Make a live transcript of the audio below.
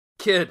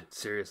Kid,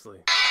 seriously.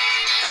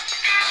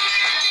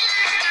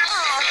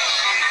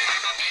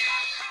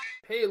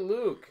 Hey,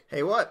 Luke.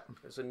 Hey, what?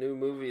 There's a new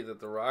movie that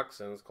The Rock's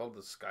in. It's called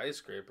The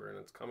Skyscraper, and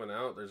it's coming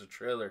out. There's a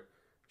trailer.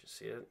 Did you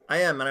see it? I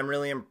am, and I'm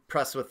really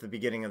impressed with the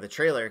beginning of the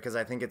trailer because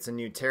I think it's a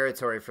new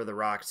territory for The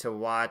Rock to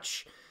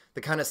watch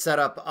the kind of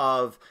setup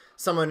of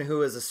someone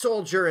who is a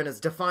soldier and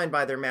is defined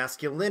by their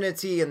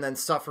masculinity and then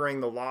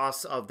suffering the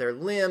loss of their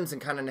limbs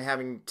and kind of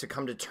having to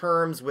come to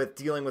terms with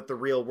dealing with the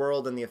real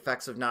world and the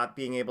effects of not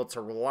being able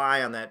to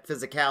rely on that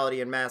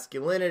physicality and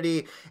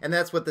masculinity. And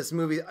that's what this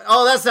movie...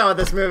 Oh, that's not what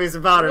this movie's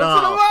about at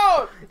all. What's it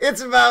about?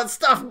 It's about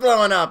stuff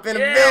blowing up in a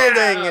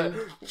building and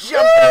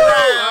jumping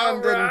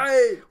around.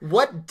 Right. And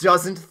what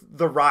doesn't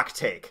The Rock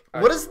take?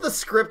 What is the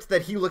script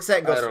that he looks at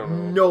and goes,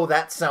 no,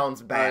 that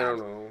sounds bad? I don't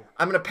know.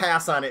 I'm going to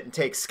pass on it and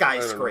take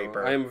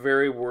Skyscraper. I am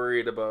very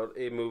worried about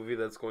a movie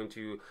that's going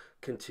to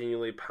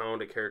continually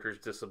pound a character's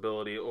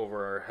disability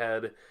over our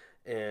head.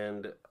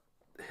 And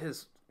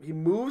he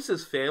moves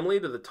his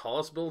family to the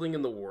tallest building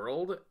in the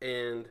world.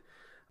 And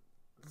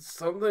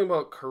something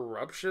about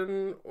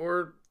corruption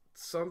or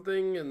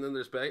something. And then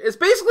there's it's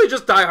basically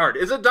just Die Hard.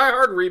 It's a Die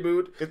Hard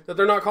reboot that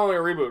they're not calling a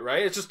reboot,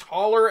 right? It's just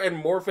taller and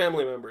more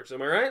family members.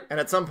 Am I right? And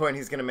at some point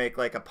he's going to make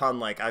like a pun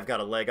like, I've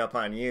got a leg up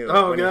on you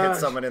when he hits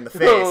someone in the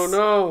face. Oh,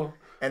 no.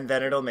 And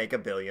then it'll make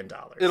 $1 billion.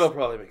 It'll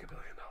probably make $1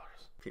 billion.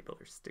 People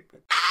are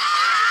stupid.